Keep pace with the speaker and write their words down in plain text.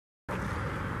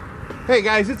Hey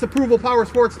guys, it's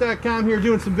ApprovalPowersports.com here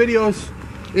doing some videos.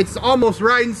 It's almost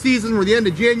riding season. We're the end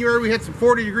of January. We had some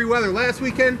 40-degree weather last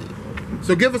weekend.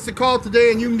 So give us a call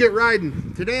today and you can get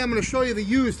riding. Today I'm going to show you the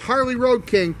used Harley Road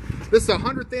King. This is a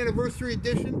 100th anniversary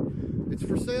edition. It's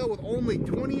for sale with only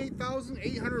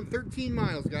 28,813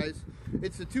 miles, guys.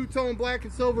 It's a two-tone black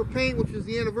and silver paint, which is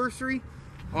the anniversary.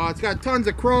 It's got tons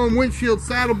of chrome, windshield,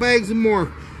 saddlebags, and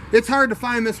more. It's hard to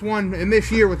find this one in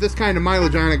this year with this kind of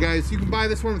mileage on it, guys. You can buy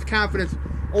this one with confidence,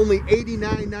 only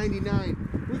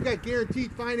 $89.99. We've got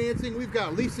guaranteed financing. We've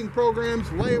got leasing programs,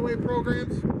 layaway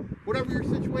programs. Whatever your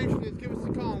situation is, give us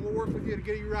a call and we'll work with you to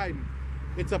get you riding.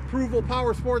 It's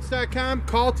ApprovalPowersports.com.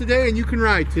 Call today and you can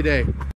ride today.